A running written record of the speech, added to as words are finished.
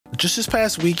just this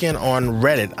past weekend on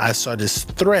Reddit, I saw this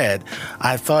thread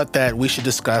I thought that we should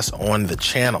discuss on the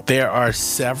channel. There are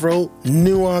several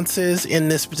nuances in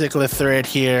this particular thread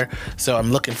here, so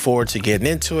I'm looking forward to getting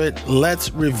into it.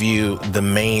 Let's review the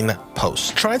main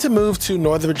post. Trying to move to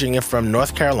Northern Virginia from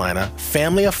North Carolina,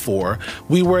 family of 4.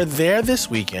 We were there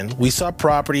this weekend. We saw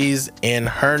properties in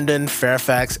Herndon,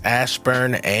 Fairfax,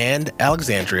 Ashburn, and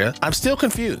Alexandria. I'm still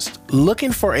confused.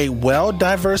 Looking for a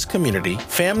well-diverse community,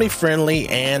 family-friendly,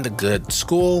 and good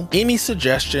school. Any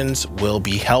suggestions will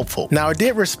be helpful. Now, I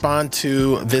did respond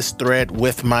to this thread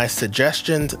with my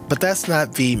suggestions, but that's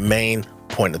not the main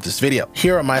point of this video.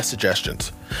 Here are my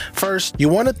suggestions. First, you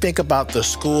want to think about the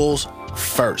schools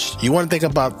first. You want to think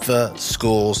about the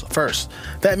schools first.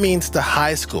 That means the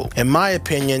high school. In my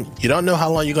opinion, you don't know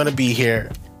how long you're going to be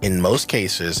here in most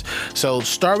cases. So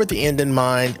start with the end in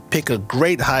mind, pick a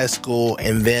great high school,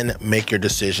 and then make your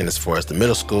decision as far as the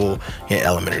middle school and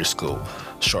elementary school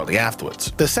shortly afterwards.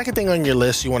 The second thing on your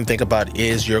list you want to think about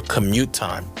is your commute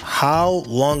time. How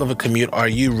long of a commute are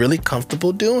you really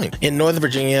comfortable doing? In Northern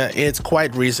Virginia, it's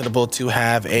quite reasonable to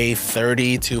have a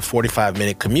 30 to 45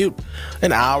 minute commute.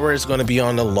 An hour is going to be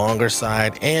on the longer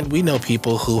side, and we know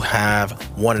people who have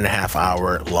 1.5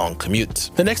 hour long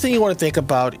commutes. The next thing you want to think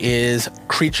about is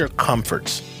creature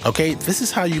comforts. Okay, this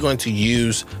is how you're going to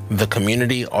use the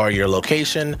community or your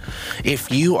location.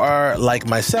 If you are like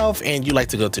myself and you like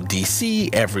to go to DC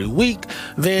every week,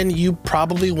 then you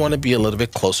probably want to be a little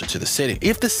bit closer to the city.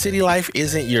 If the city life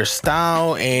isn't your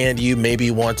style and you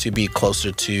maybe want to be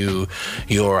closer to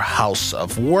your house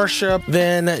of worship,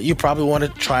 then you probably want to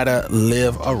try to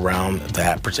live around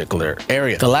that particular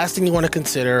area. The last thing you want to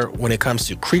consider when it comes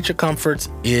to creature comforts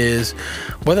is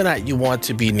whether or not you want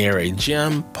to be near a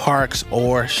gym, parks,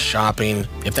 or shopping.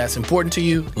 If that's important to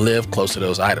you, live close to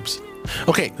those items.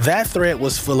 Okay, that thread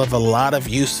was full of a lot of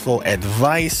useful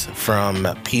advice from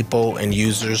people and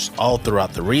users all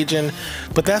throughout the region,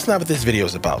 but that's not what this video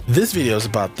is about. This video is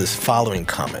about this following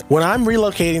comment. When I'm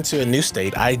relocating to a new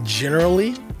state, I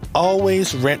generally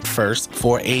always rent first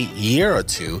for a year or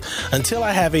two until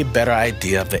I have a better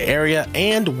idea of the area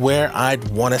and where I'd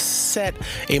want to set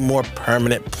a more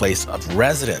permanent place of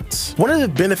residence. One of the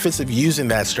benefits of using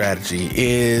that strategy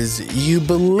is you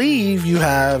believe you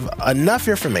have enough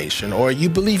information, or you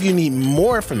believe you need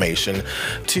more information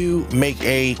to make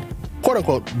a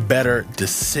quote-unquote better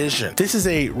decision. This is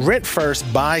a rent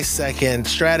first, buy second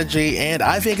strategy, and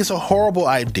I think it's a horrible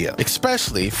idea,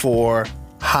 especially for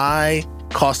high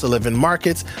cost of living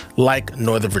markets like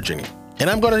Northern Virginia. And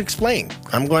I'm going to explain.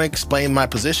 I'm going to explain my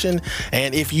position.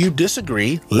 And if you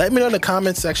disagree, let me know in the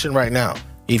comment section right now.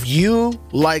 If you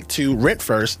like to rent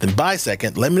first, then buy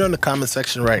second, let me know in the comment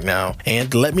section right now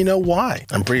and let me know why.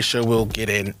 I'm pretty sure we'll get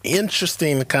an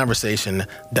interesting conversation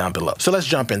down below. So let's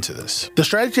jump into this. The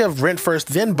strategy of rent first,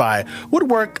 then buy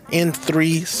would work in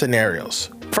 3 scenarios.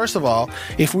 First of all,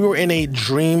 if we were in a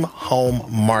dream home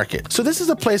market. So this is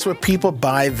a place where people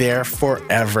buy their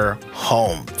forever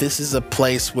home. This is a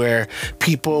place where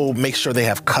people make sure they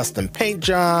have custom paint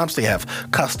jobs, they have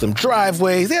custom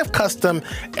driveways, they have custom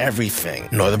everything.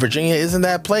 Northern Virginia isn't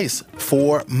that place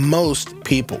for most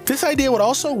people. This idea would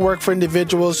also work for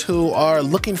individuals who are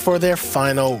looking for their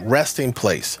final resting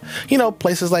place. You know,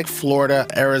 places like Florida,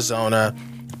 Arizona,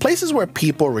 places where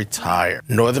people retire.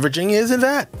 Northern Virginia isn't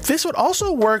that. This would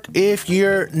also work if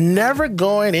you're never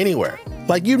going anywhere.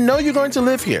 Like, you know you're going to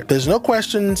live here. There's no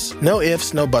questions, no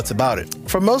ifs, no buts about it.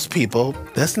 For most people,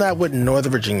 that's not what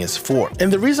Northern Virginia is for.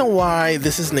 And the reason why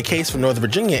this isn't the case for Northern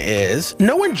Virginia is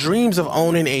no one dreams of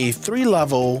owning a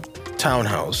 3-level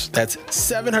townhouse that's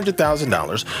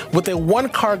 $700,000 with a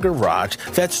 1-car garage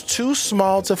that's too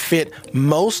small to fit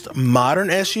most modern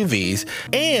SUVs,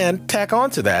 and tack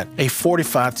onto that a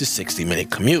 45 to 60 minute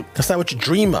commute. That's not what you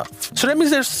dream of. So that means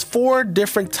there's 4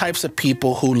 different types of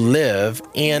people who live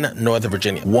in Northern Virginia.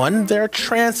 1, they're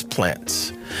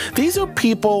transplants. These are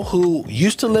people who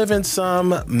used to live in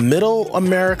some middle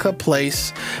America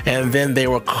place, and then they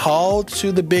were called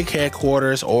to the big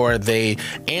headquarters, or they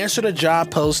answered a job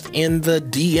post in the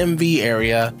DMV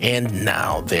area, and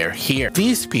now they're here.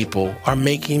 These people are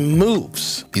making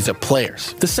moves. These are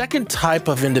players. The second type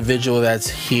of individual that's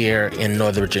here in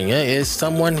Northern Virginia is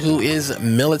someone who is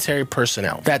military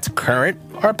personnel. That's current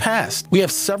or past. We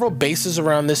have several bases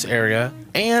around this area,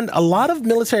 And a lot of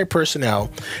military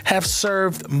personnel have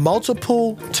served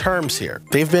multiple terms here.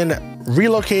 They've been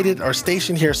relocated or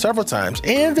stationed here several times,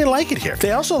 and they like it here.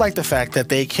 They also like the fact that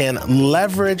they can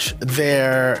leverage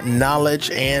their knowledge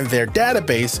and their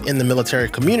database in the military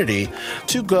community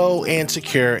to go and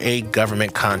secure a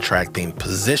government contracting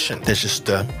position. That's just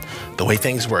the way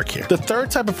things work here. The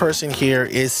third type of person here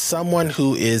is someone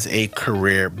who is a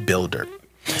career builder.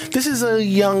 This is a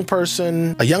young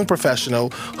person, a young professional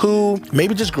who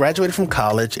maybe just graduated from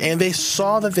college, and they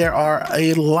saw that there are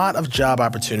a lot of job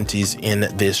opportunities in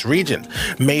this region.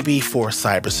 Maybe for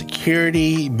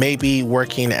cybersecurity, maybe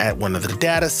working at one of the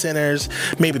data centers,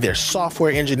 maybe they're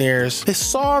software engineers. They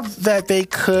saw that they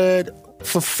could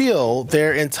fulfill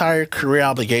their entire career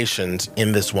obligations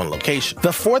in this one location.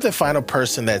 The fourth and final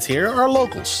person that's here are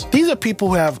locals. These are people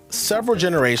who have several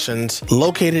generations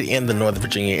located in the Northern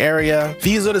Virginia area.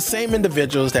 These are the same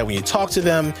individuals that when you talk to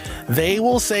them, they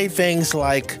will say things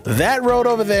like, that road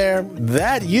over there,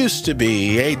 that used to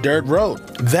be a dirt road.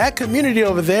 That community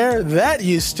over there, that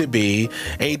used to be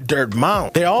a dirt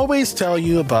mound. They always tell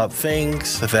you about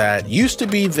things that used to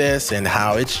be this and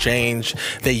how it's changed.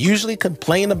 They usually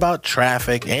complain about traffic,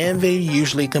 and they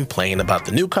usually complain about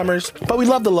the newcomers, but we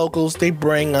love the locals. They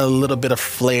bring a little bit of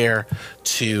flair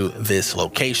to this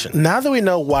location. Now that we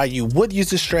know why you would use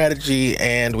this strategy,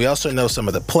 and we also know some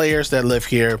of the players that live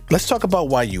here, let's talk about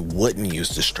why you wouldn't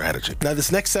use this strategy. Now,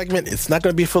 this next segment, it's not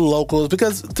going to be for locals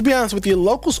because, to be honest with you,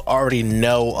 locals already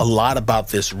know a lot about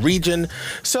this region,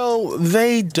 so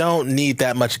they don't need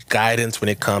that much guidance when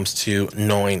it comes to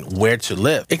knowing where to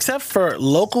live. Except for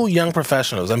local young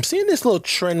professionals. I'm seeing this little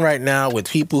trend right now with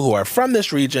people who are from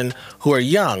this region, who are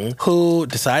young, who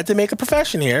decide to make a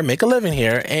profession here, make a living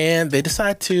here, and they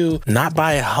decide to not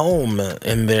buy a home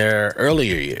in their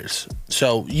earlier years.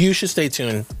 So you should stay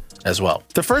tuned as well.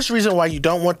 The first reason why you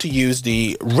don't want to use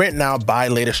the rent now, buy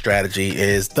later strategy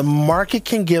is the market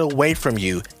can get away from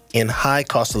you in high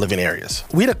cost of living areas.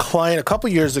 We had a client a couple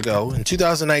years ago in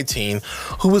 2019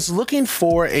 who was looking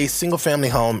for a single family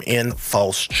home in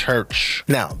Falls Church.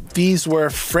 Now, these were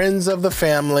friends of the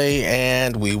family,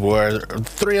 and we were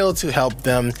thrilled to help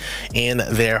them in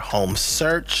their home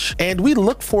search. And we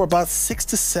looked for about 6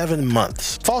 to 7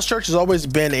 months. Falls Church has always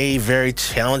been a very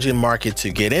challenging market to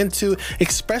get into,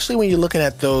 especially when you're looking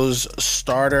at those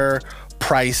starter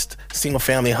priced single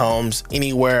family homes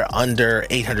anywhere under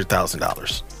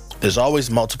 $800,000. There's always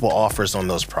multiple offers on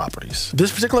those properties.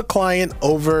 This particular client,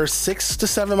 over 6 to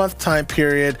 7 month time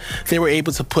period, they were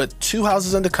able to put 2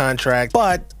 houses under contract,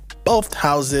 but both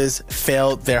houses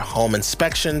failed their home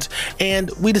inspections, and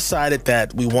we decided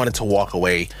that we wanted to walk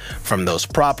away from those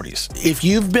properties. If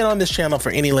you've been on this channel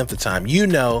for any length of time, you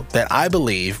know that I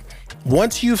believe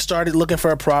once you've started looking for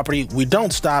a property, we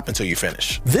don't stop until you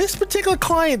finish. This particular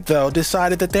client, though,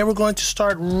 decided that they were going to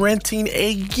start renting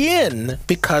again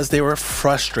because they were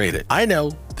frustrated. I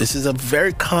know this is a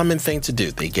very common thing to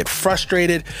do. They get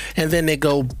frustrated and then they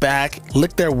go back,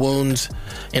 lick their wounds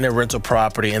in a rental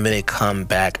property, and then they come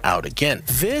back out again.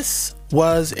 This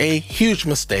was a huge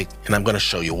mistake, and I'm going to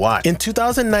show you why. In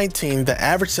 2019, the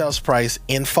average sales price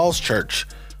in Falls Church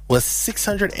was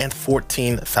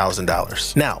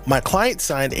 $614,000. Now, my client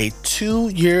signed a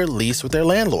 2-year lease with their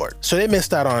landlord, so they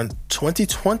missed out on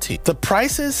 2020. The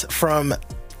prices from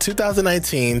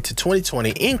 2019 to 2020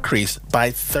 increased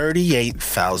by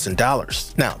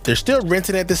 $38,000. Now, they're still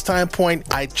renting at this time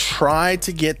point. I tried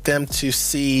to get them to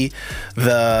see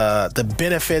the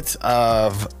benefits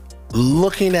of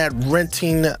looking at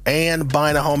renting and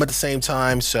buying a home at the same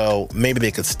time, so maybe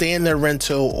they could stay in their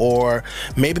rental, or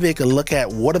maybe they could look at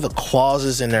what are the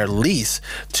clauses in their lease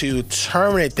to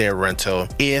terminate their rental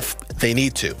if they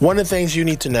need to. One of the things you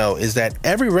need to know is that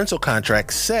every rental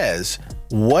contract says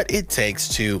what it takes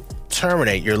to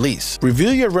terminate your lease.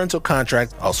 Review your rental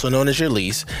contract, also known as your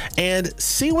lease, and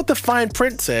see what the fine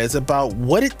print says about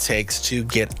what it takes to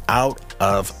get out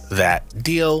of that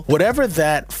deal. Whatever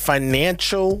that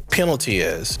financial penalty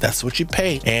is, that's what you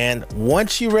pay. And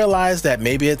once you realize that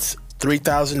maybe it's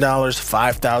 $3,000,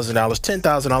 $5,000,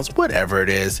 $10,000, whatever it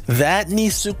is, that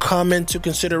needs to come into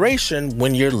consideration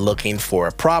when you're looking for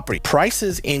a property.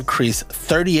 Prices increase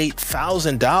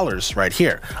 $38,000 right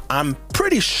here. I'm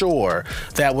pretty sure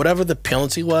that whatever the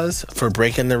penalty was for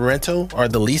breaking the rental or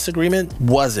the lease agreement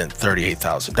wasn't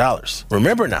 $38,000.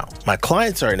 Remember now, my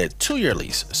clients are in a 2-year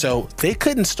lease, so they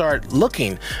couldn't start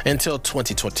looking until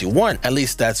 2021. At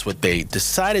least that's what they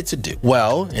decided to do.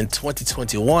 Well, in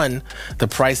 2021, the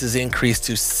prices increased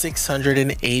to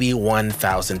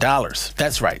 $681,000.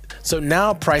 That's right. So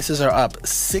now prices are up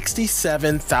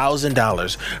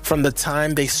 $67,000 from the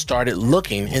time they started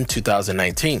looking in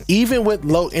 2019. Even with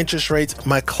low interest rates decades,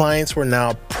 my clients were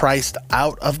now priced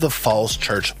out of the Falls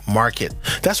Church market.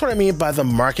 That's what I mean by the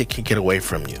market can get away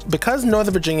from you. Because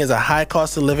Northern Virginia is a high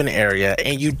cost of living area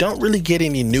and you don't really get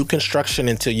any new construction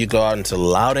until you go out into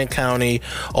Loudoun County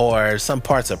or some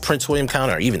parts of Prince William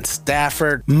County or even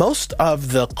Stafford, most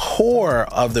of the core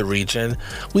of the region,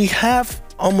 we have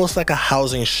almost like a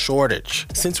housing shortage.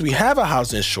 Since we have a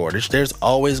housing shortage, there's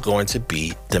always going to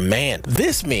be demand.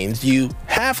 This means you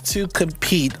have to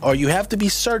compete, or you have to be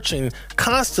searching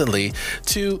constantly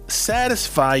to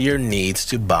satisfy your needs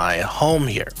to buy a home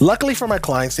here. Luckily for my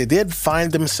clients, they did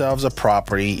find themselves a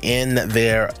property in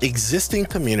their existing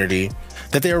community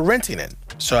that they were renting in.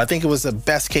 So I think it was the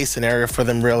best case scenario for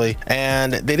them, really,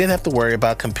 and they didn't have to worry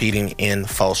about competing in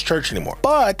Falls Church anymore.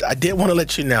 But I did want to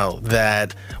let you know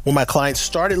that when my clients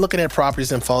started looking at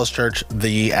properties in Falls Church,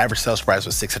 the average sales price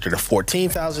was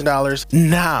 $614,000.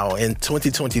 Now in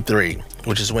 2023,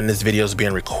 which is when this video is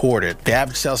being recorded, the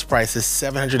average sales price is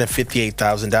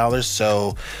 $758,000.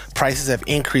 So prices have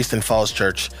increased in Falls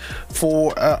Church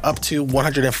for up to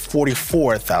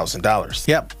 $144,000.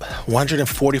 Yep,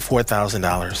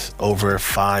 $144,000 over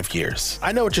 5 years.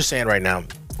 I know what you're saying right now.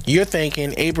 You're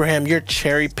thinking, Abraham, you're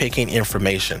cherry picking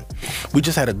information. We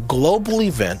just had a global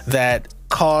event that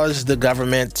caused the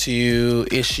government to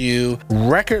issue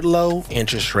record low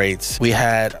interest rates. We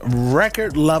had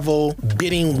record level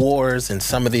bidding wars in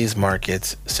some of these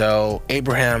markets. So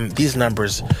Abraham, these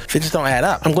numbers, they just don't add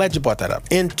up. I'm glad you brought that up.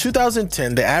 In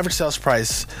 2010, the average sales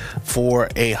price for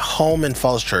a home in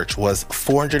Falls Church was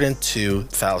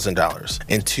 $402,000.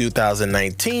 In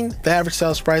 2019, the average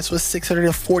sales price was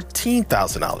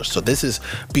 $614,000. So this is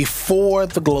before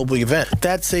the global event.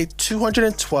 That's a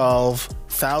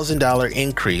 $212,000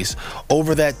 increase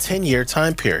over that 10-year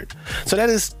time period. So that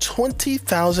is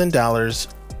 $20,000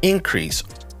 increase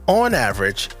on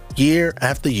average year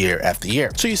after year after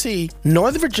year. So you see,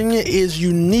 Northern Virginia is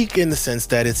unique in the sense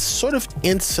that it's sort of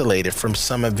insulated from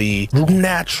some of the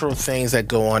natural things that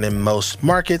go on in most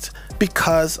markets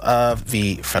because of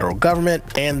the federal government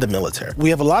and the military. We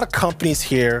have a lot of companies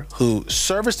here who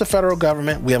service the federal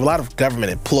government. We have a lot of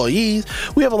government employees.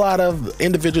 We have a lot of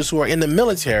individuals who are in the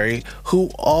military who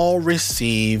all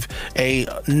receive a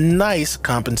nice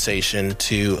compensation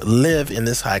to live in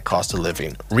this high cost of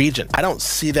living region. I don't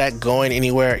see that going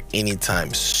anywhere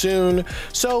anytime soon.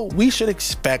 So we should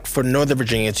expect for Northern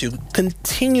Virginia to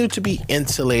continue to be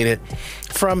insulated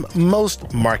from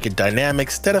most market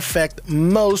dynamics that affect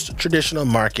most traditional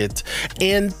markets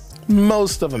in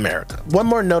most of America. One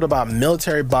more note about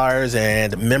military buyers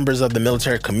and members of the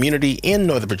military community in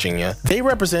Northern Virginia. They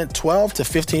represent 12 to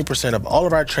 15% of all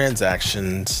of our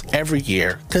transactions every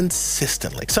year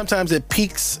consistently. Sometimes it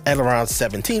peaks at around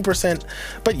 17%,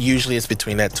 but usually it's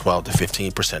between that 12 to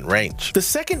 15% range. The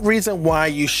second reason why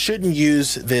you shouldn't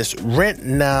use this rent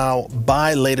now,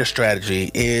 buy later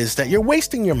strategy is that you're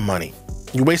wasting your money.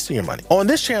 You're wasting your money. On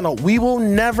this channel, we will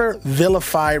never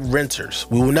vilify renters.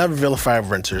 We will never vilify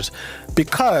renters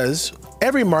because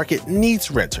every market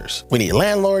needs renters. We need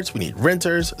landlords, we need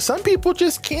renters. Some people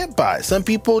just can't buy. Some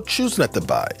people choose not to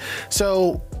buy.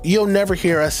 So you'll never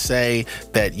hear us say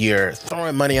that you're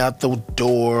throwing money out the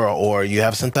door or you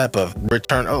have some type of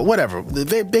return or whatever.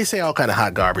 They say all kind of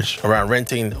hot garbage around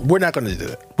renting. We're not going to do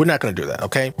that. We're not going to do that,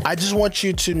 okay? I just want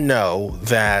you to know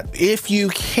that if you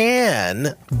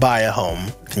can buy a home,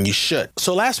 then you should.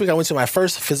 So last week I went to my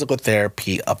first physical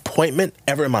therapy appointment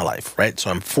ever in my life, right?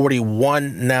 So I'm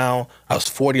 41 now. I was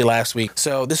 40 last week.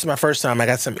 So this is my first time. I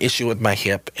got some issue with my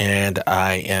hip and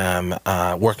I am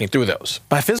working through those.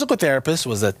 My physical therapist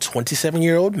was a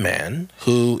 27-year-old man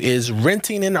who is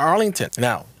renting in Arlington.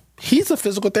 Now, he's a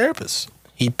physical therapist.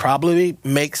 He probably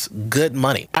makes good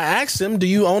money. I asked him, do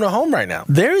you own a home right now?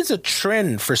 There is a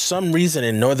trend for some reason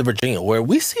in Northern Virginia where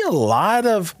we see a lot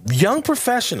of young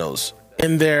professionals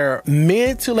in their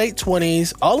mid to late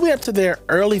 20s, all the way up to their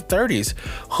early 30s,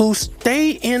 who stay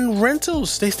in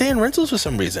rentals. They stay in rentals for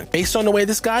some reason. Based on the way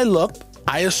this guy looked,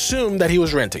 I assumed that he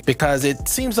was renting because it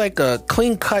seems like a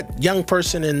clean-cut young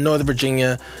person in Northern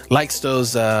Virginia likes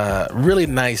those really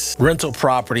nice rental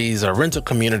properties or rental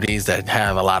communities that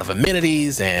have a lot of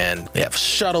amenities and they have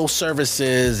shuttle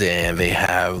services and they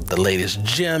have the latest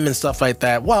gym and stuff like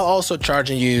that, while also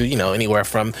charging you, you know, anywhere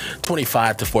from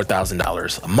 $2,500 to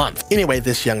 $4,000 a month. Anyway,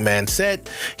 this young man said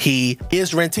he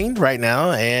is renting right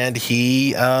now and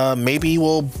he maybe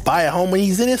will buy a home when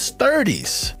he's in his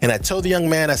 30s. And I told the young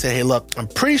man, I said, hey, look, I'm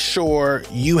pretty sure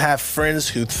you have friends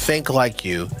who think like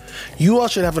you. You all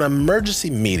should have an emergency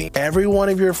meeting. Every one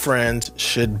of your friends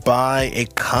should buy a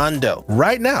condo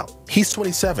right now. He's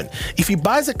 27. If he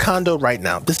buys a condo right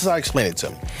now, this is how I explain it to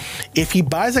him. If he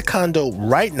buys a condo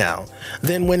right now,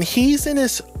 then when he's in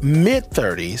his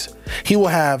mid-30s, he will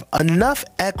have enough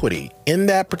equity in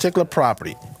that particular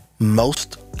property.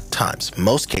 Most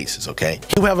cases, okay?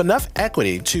 He'll have enough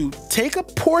equity to take a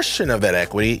portion of that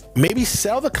equity, maybe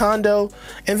sell the condo,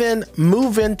 and then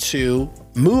move up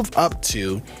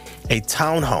to a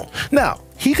townhome. Now,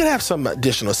 he could have some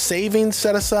additional savings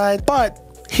set aside, but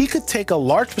he could take a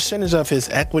large percentage of his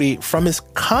equity from his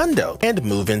condo and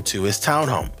move into his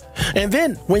townhome. And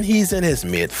then when he's in his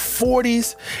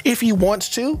mid-40s, if he wants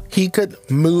to, he could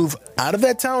move out of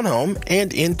that townhome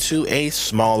and into a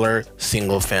smaller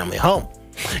single-family home.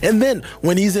 And then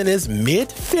when he's in his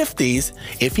mid-50s,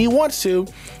 if he wants to,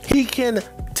 he can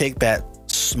take that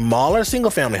smaller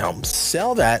single-family home,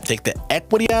 sell that, take the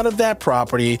equity out of that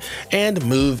property, and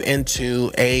move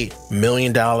into a $1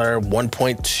 million,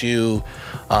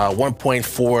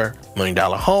 $1.4 million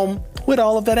home with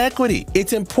all of that equity.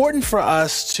 It's important for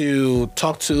us to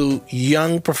talk to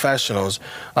young professionals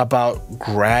about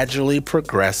gradually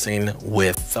progressing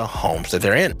with the homes that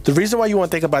they're in. The reason why you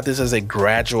want to think about this as a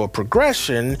gradual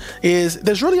progression is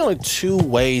there's really only two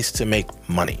ways to make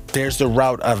money. There's the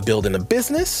route of building a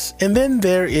business, and then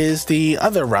there is the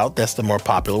other route that's the more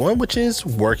popular one, which is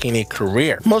working a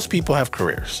career. Most people have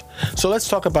careers. So let's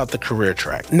talk about the career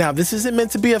track. Now, this isn't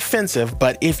meant to be offensive,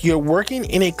 but if you're working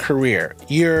in a career,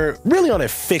 you're really on a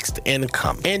fixed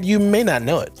income, and you may not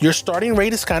know it. Your starting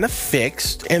rate is kind of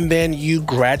fixed, and then you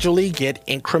gradually get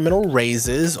incremental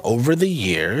raises over the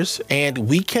years, and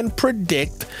we can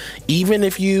predict, even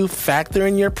if you factor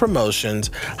in your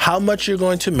promotions, how much you're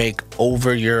going to make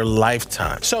over your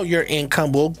lifetime. So your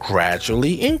income will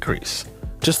gradually increase.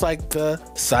 Just like the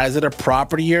size of the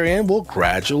property you're in will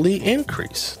gradually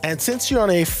increase. And since you're on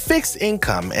a fixed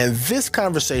income, and this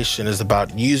conversation is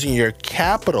about using your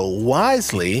capital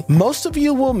wisely, most of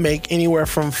you will make anywhere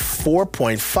from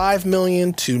 $4.5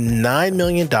 million to $9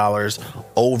 million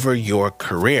over your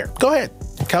career. Go ahead,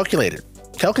 calculate it.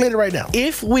 Calculate it right now.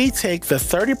 If we take the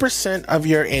 30% of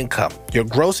your income, your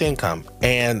gross income,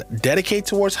 and dedicate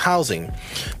towards housing,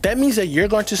 that means that you're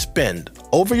going to spend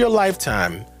over your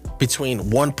lifetime between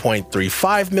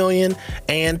 $1.35 million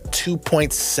and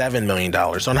 $2.7 million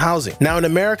on housing. Now in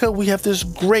America, we have this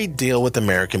great deal with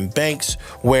American banks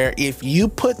where if you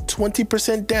put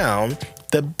 20% down,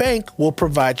 the bank will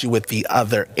provide you with the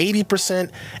other 80%,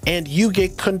 and you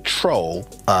get control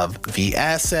of the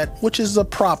asset, which is the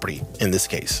property in this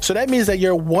case. So that means that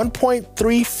your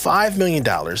 $1.35 million,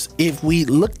 if we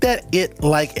looked at it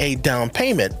like a down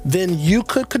payment, then you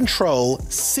could control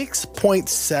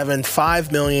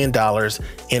 $6.75 million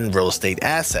in real estate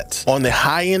assets. On the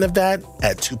high end of that,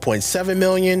 at $2.7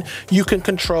 million, you can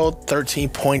control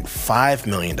 $13.5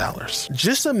 million.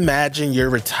 Just imagine your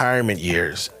retirement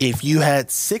years if you had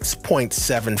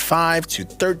 $6.75 to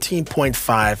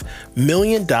 $13.5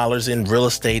 million in real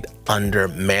estate under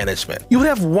management. You would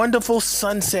have wonderful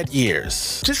sunset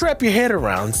years. Just wrap your head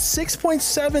around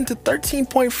 $6.7 to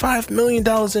 $13.5 million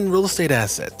in real estate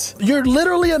assets. You're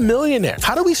literally a millionaire.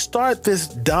 How do we start this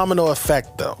domino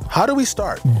effect though? How do we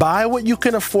start? Buy what you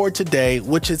can afford today,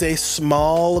 which is a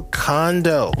small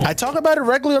condo. I talk about it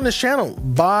regularly on this channel.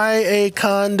 Buy a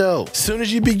condo. As soon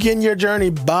as you begin your journey,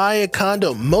 buy a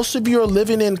condo. Most of you are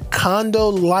living in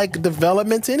condo-like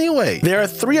developments anyway. There are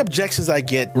three objections I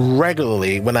get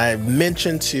regularly when I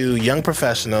mention to young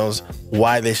professionals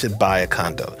why they should buy a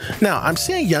condo. Now, I'm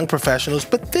saying young professionals,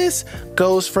 but this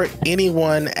goes for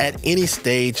anyone at any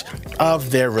stage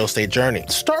of their real estate journey.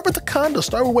 Start with the condo.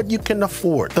 Start with what you can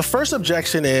afford. The first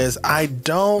objection is, I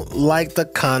don't like the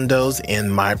condos in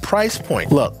my price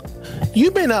point. Look, you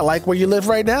may not like where you live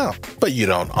right now, but you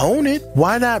don't own it.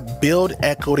 Why not build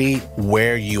equity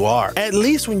where you are? At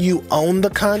least when you own the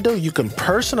condo, you can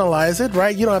personalize it,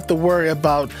 right? You don't have to worry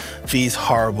about these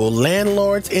horrible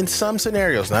landlords in some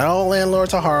scenarios. Not all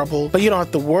landlords are horrible, but you don't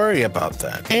have to worry about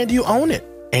that. And you own it,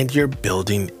 and you're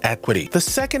building equity. The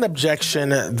second objection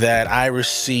that I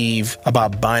receive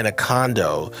about buying a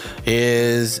condo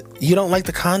is you don't like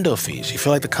the condo fees. You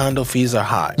feel like the condo fees are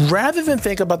high. Rather than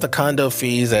think about the condo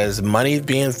fees as money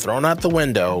being thrown out the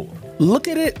window, look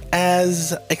at it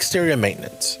as exterior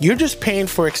maintenance. You're just paying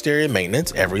for exterior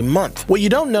maintenance every month. What you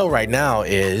don't know right now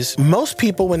is most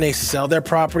people, when they sell their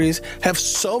properties, have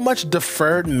so much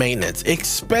deferred maintenance,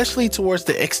 especially towards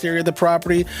the exterior of the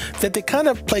property, that they kind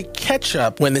of play catch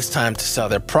up when it's time to sell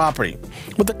their property.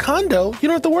 With a condo, you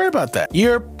don't have to worry about that.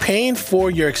 You're paying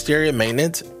for your exterior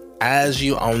maintenance as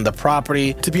you own the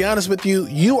property. To be honest with you,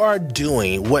 you are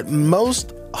doing what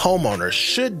most homeowners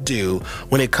should do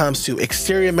when it comes to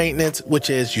exterior maintenance, which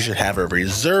is you should have a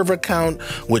reserve account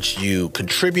which you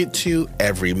contribute to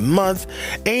every month,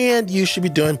 and you should be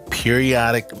doing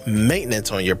periodic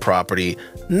maintenance on your property,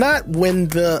 not when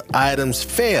the items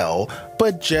fail,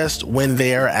 but just when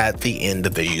they are at the end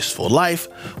of their useful life,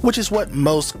 which is what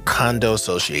most condo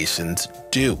associations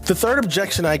do. The third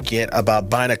objection I get about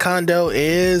buying a condo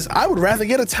is I would rather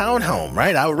get a townhome,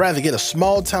 right? I would rather get a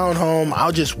small townhome.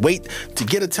 I'll just wait to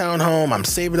get a townhome. I'm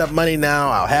saving up money now.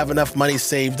 I'll have enough money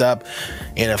saved up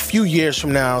in a few years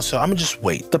from now, so I'm gonna just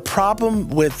wait. The problem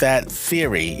with that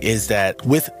theory is that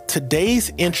with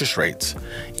today's interest rates,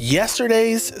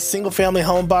 yesterday's single-family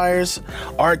home buyers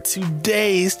are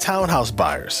today's townhouse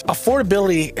buyers.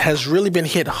 Affordability has really been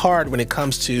hit hard when it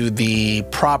comes to the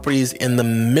properties in the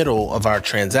middle of our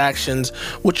transactions,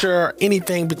 which are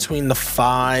anything between the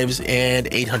 $5,000 and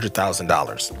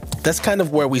 $800,000. That's kind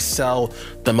of where we sell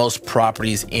the most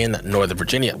properties in Northern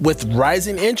Virginia. With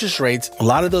rising interest rates, a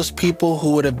lot of those people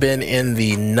who would have been in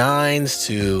the $9,000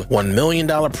 to $1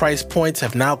 million price points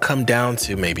have now come down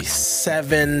to maybe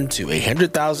 $700,000 to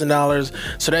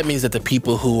 $800,000. So that means that the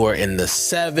people who are in the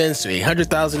 $700,000 to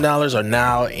 $800,000 are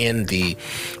now in the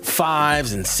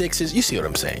 $5s and $6s. You see what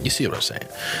I'm saying? You see what I'm saying?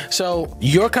 So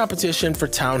your competition for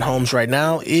townhomes right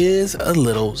now is a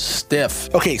little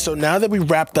stiff. Okay, so now that we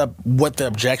wrapped up what the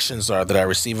objections are that I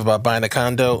receive about buying a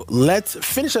condo, let's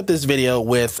finish up this video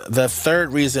with the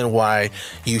third reason why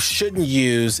you shouldn't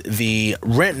use the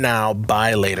rent now,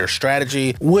 buy later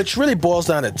strategy, which really boils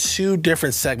down to two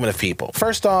different segments of people.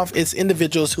 First off, it's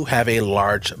individuals who have a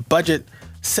large budget.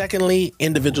 Secondly,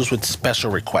 individuals with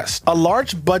special requests. A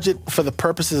large budget for the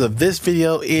purposes of this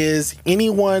video is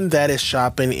anyone that is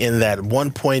shopping in that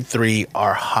 1.3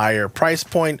 or higher price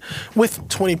point with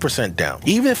 20% down.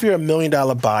 Even if you're $1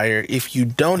 million buyer, if you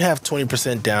don't have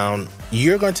 20% down,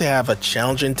 you're going to have a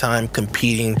challenging time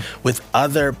competing with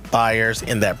other buyers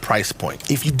in that price point.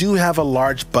 If you do have a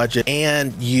large budget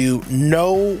and you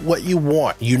know what you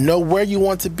want, you know where you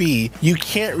want to be, you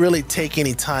can't really take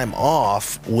any time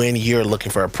off when you're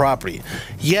looking for a property.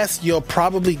 Yes, you'll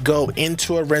probably go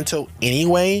into a rental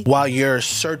anyway while you're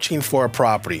searching for a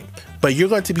property, but you're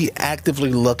going to be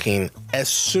actively looking as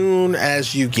soon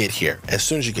as you get here,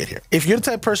 If you're the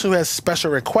type of person who has special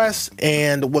requests,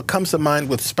 and what comes to mind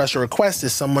with special requests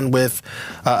is someone with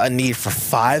a need for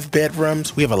 5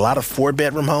 bedrooms. We have a lot of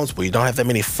 4-bedroom homes, but you don't have that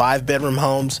many 5-bedroom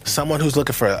homes. Someone who's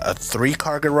looking for a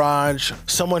 3-car garage,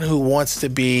 someone who wants to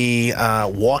be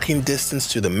walking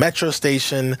distance to the metro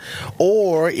station,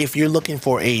 or if you're looking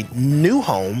for a new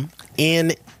home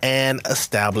in an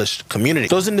established community.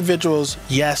 Those individuals,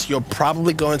 yes, you'll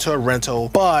probably go into a rental,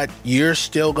 but you're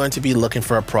still going to be looking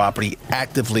for a property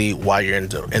actively while you're in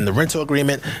the rental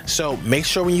agreement. So make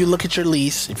sure when you look at your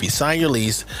lease, if you sign your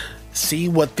lease, see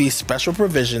what these special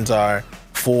provisions are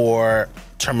for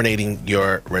terminating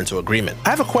your rental agreement.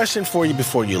 I have a question for you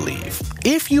before you leave.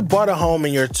 If you bought a home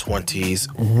in your 20s,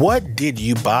 what did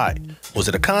you buy? Was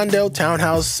it a condo,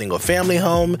 townhouse, single family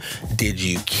home? Did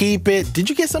you keep it? Did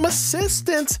you get some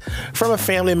assistance from a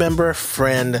family member,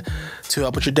 friend to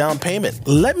help with your down payment?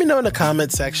 Let me know in the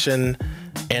comment section,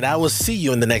 and I will see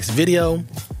you in the next video.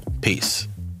 Peace.